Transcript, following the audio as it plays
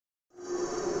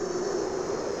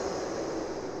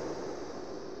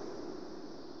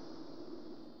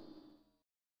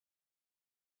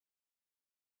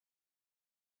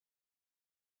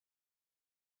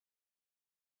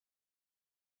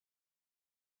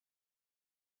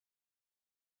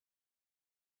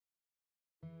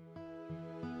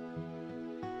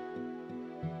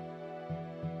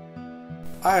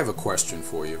I have a question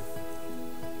for you.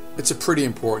 It's a pretty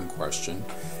important question.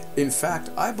 In fact,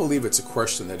 I believe it's a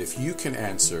question that if you can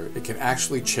answer, it can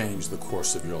actually change the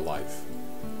course of your life.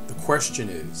 The question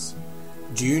is,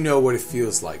 do you know what it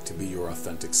feels like to be your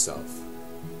authentic self?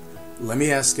 Let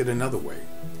me ask it another way.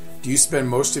 Do you spend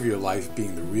most of your life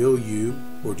being the real you,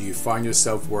 or do you find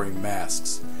yourself wearing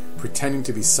masks, pretending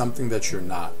to be something that you're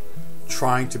not,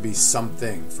 trying to be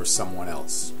something for someone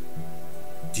else?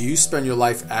 Do you spend your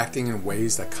life acting in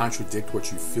ways that contradict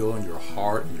what you feel in your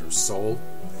heart and your soul?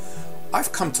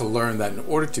 I've come to learn that in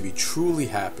order to be truly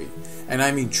happy, and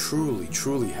I mean truly,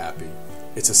 truly happy,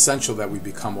 it's essential that we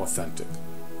become authentic.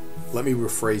 Let me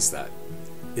rephrase that.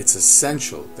 It's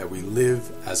essential that we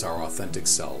live as our authentic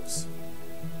selves.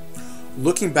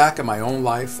 Looking back at my own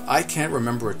life, I can't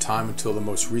remember a time until the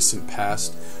most recent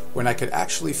past when I could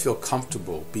actually feel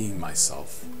comfortable being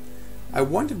myself. I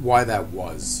wondered why that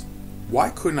was. Why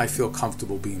couldn't I feel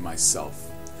comfortable being myself?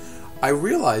 I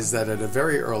realized that at a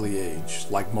very early age,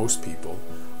 like most people,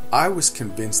 I was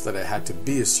convinced that I had to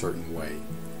be a certain way,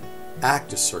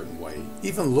 act a certain way,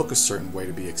 even look a certain way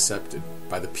to be accepted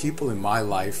by the people in my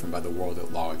life and by the world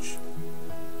at large.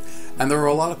 And there are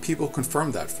a lot of people who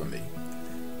confirmed that for me,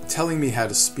 telling me how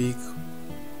to speak,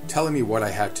 telling me what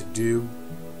I had to do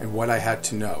and what I had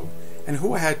to know, and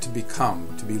who I had to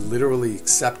become to be literally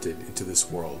accepted into this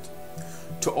world.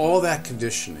 To all that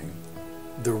conditioning,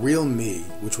 the real me,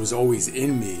 which was always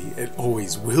in me and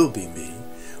always will be me,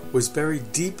 was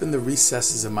buried deep in the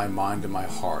recesses of my mind and my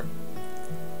heart.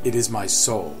 It is my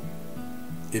soul.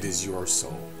 It is your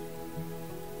soul.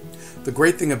 The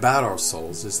great thing about our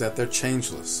souls is that they're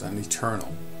changeless and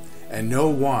eternal, and no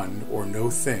one or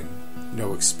no thing,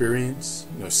 no experience,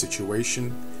 no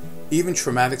situation, even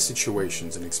traumatic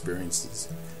situations and experiences,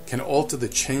 can alter the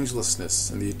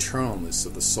changelessness and the eternalness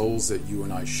of the souls that you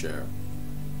and I share.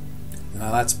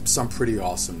 Now that's some pretty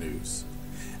awesome news.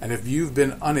 And if you've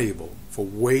been unable for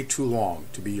way too long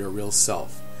to be your real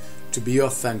self, to be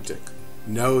authentic,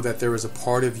 know that there is a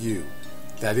part of you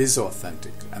that is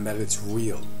authentic and that it's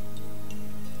real.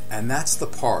 And that's the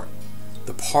part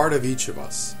of each of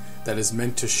us that is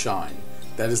meant to shine.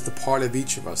 That is the part of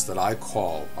each of us that I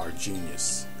call our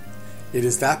genius. It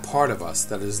is that part of us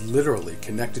that is literally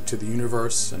connected to the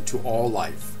universe and to all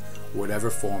life, whatever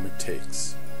form it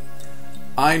takes.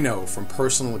 I know from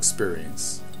personal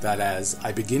experience that as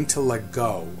I begin to let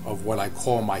go of what I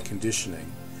call my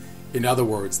conditioning, in other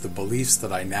words, the beliefs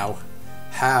that I now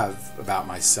have about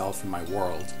myself and my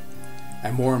world,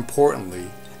 and more importantly,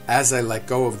 as I let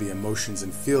go of the emotions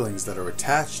and feelings that are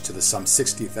attached to the some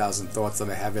 60,000 thoughts that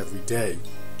I have every day,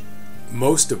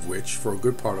 most of which, for a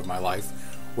good part of my life,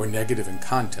 were negative in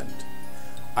content,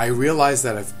 I realize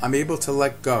that if I'm able to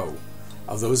let go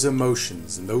of those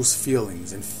emotions and those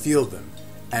feelings and feel them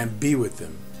and be with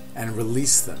them and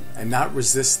release them and not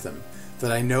resist them,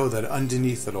 that I know that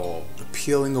underneath it all, the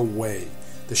peeling away,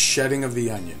 the shedding of the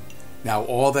onion, now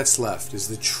all that's left is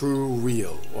the true,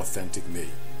 real, authentic me.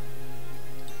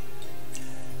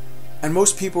 And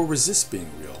most people resist being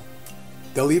real.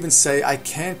 They'll even say, I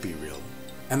can't be real.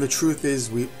 And the truth is,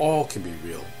 we all can be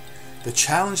real. The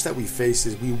challenge that we face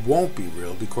is we won't be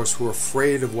real because we're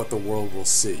afraid of what the world will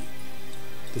see.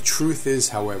 The truth is,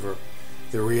 however,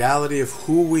 the reality of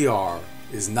who we are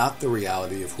is not the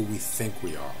reality of who we think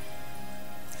we are.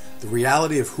 The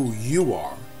reality of who you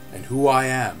are and who I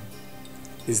am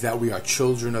is that we are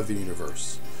children of the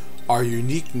universe. Our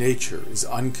unique nature is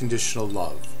unconditional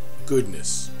love,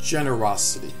 goodness,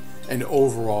 generosity, and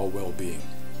overall well-being.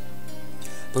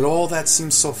 But all that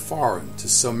seems so foreign to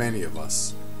so many of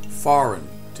us, foreign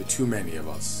to too many of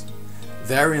us.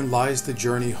 Therein lies the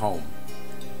journey home.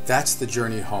 That's the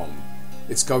journey home.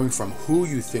 It's going from who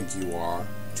you think you are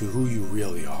to who you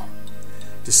really are.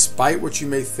 Despite what you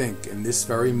may think in this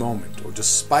very moment, or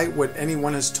despite what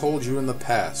anyone has told you in the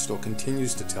past or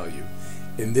continues to tell you,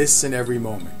 in this and every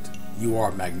moment, you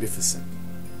are magnificent.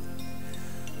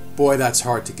 Boy, that's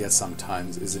hard to get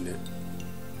sometimes, isn't it?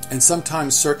 And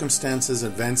sometimes circumstances,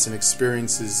 events, and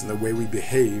experiences and the way we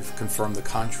behave confirm the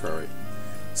contrary.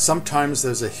 Sometimes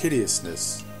there's a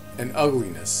hideousness, an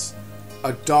ugliness,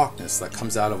 a darkness that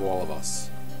comes out of all of us.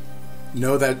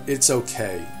 Know that it's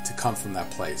okay to come from that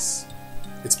place.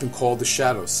 It's been called the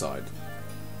shadow side.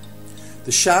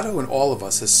 The shadow in all of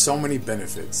us has so many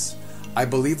benefits. I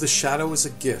believe the shadow is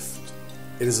a gift.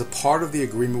 It is a part of the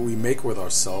agreement we make with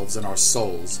ourselves and our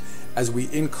souls as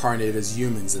we incarnate as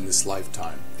humans in this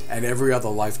lifetime and every other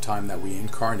lifetime that we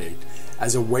incarnate,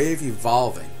 as a way of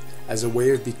evolving, as a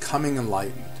way of becoming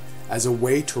enlightened, as a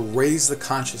way to raise the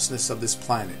consciousness of this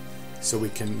planet so we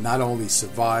can not only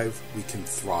survive, we can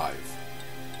thrive.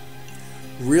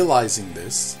 Realizing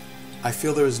this, I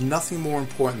feel there is nothing more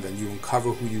important than you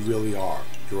uncover who you really are,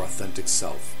 your authentic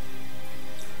self.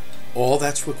 All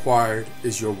that's required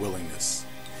is your willingness.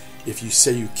 If you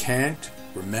say you can't,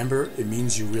 remember, it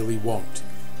means you really won't,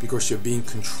 because you're being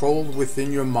controlled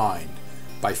within your mind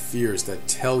by fears that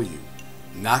tell you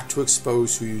not to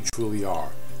expose who you truly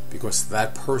are, because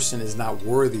that person is not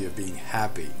worthy of being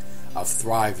happy, of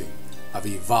thriving, of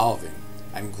evolving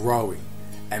and growing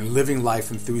and living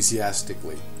life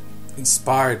enthusiastically,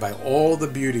 inspired by all the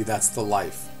beauty that's the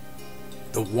life,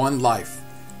 the one life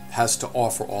has to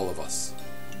offer all of us.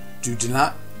 Do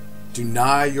not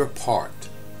deny your part.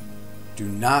 Do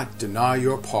not deny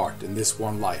your part in this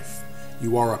one life.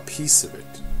 You are a piece of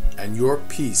it, and your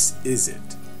piece is it.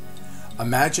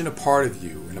 Imagine a part of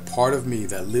you and a part of me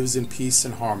that lives in peace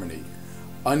and harmony,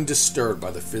 undisturbed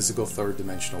by the physical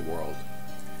third-dimensional world.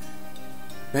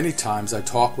 Many times I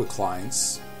talk with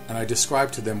clients and I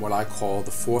describe to them what I call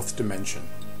the fourth dimension.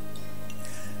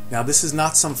 Now, this is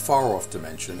not some far-off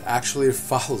dimension. Actually, it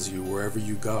follows you wherever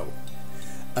you go.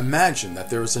 Imagine that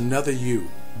there is another you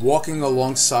walking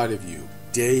alongside of you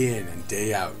day in and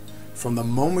day out, from the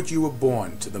moment you were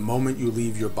born to the moment you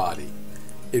leave your body.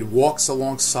 It walks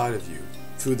alongside of you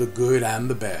through the good and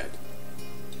the bad.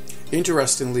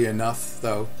 Interestingly enough,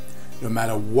 though, no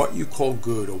matter what you call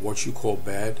good or what you call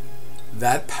bad,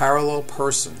 that parallel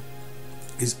person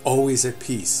is always at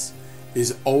peace,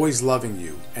 is always loving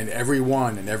you and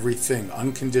everyone and everything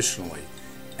unconditionally,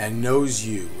 and knows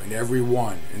you and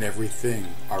everyone and everything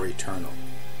are eternal.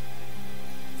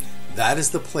 That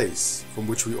is the place from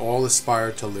which we all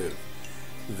aspire to live.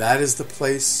 That is the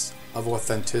place of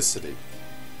authenticity.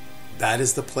 That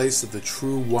is the place of the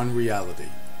true one reality.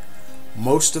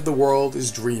 Most of the world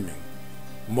is dreaming.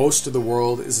 Most of the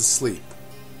world is asleep.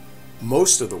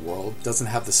 Most of the world doesn't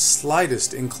have the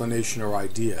slightest inclination or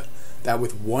idea that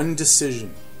with one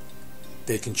decision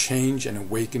they can change and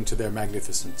awaken to their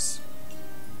magnificence.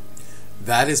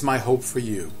 That is my hope for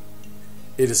you.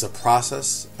 It is a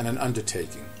process and an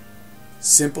undertaking.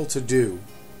 Simple to do,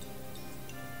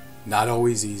 not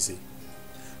always easy.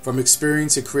 From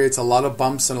experience, it creates a lot of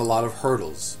bumps and a lot of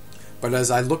hurdles. But as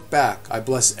I look back, I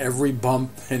bless every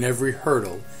bump and every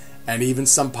hurdle, and even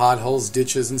some potholes,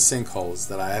 ditches, and sinkholes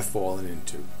that I have fallen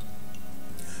into.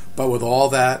 But with all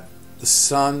that, the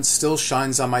sun still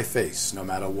shines on my face no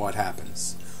matter what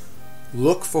happens.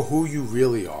 Look for who you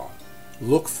really are.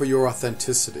 Look for your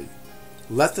authenticity.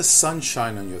 Let the sun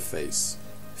shine on your face.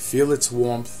 Feel its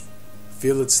warmth.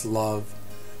 Feel its love.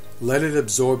 Let it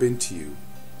absorb into you.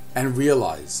 And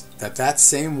realize that that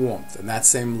same warmth and that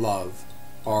same love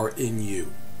are in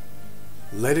you.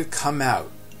 Let it come out.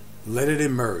 Let it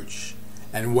emerge.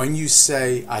 And when you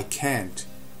say, I can't,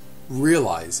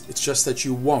 realize it's just that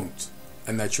you won't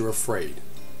and that you're afraid.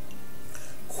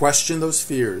 Question those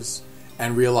fears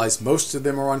and realize most of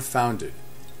them are unfounded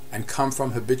and come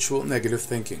from habitual negative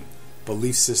thinking,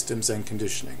 belief systems, and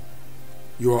conditioning.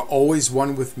 You are always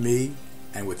one with me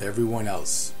and with everyone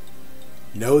else.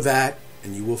 Know that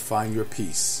and you will find your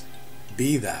peace.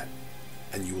 Be that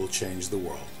and you will change the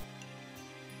world.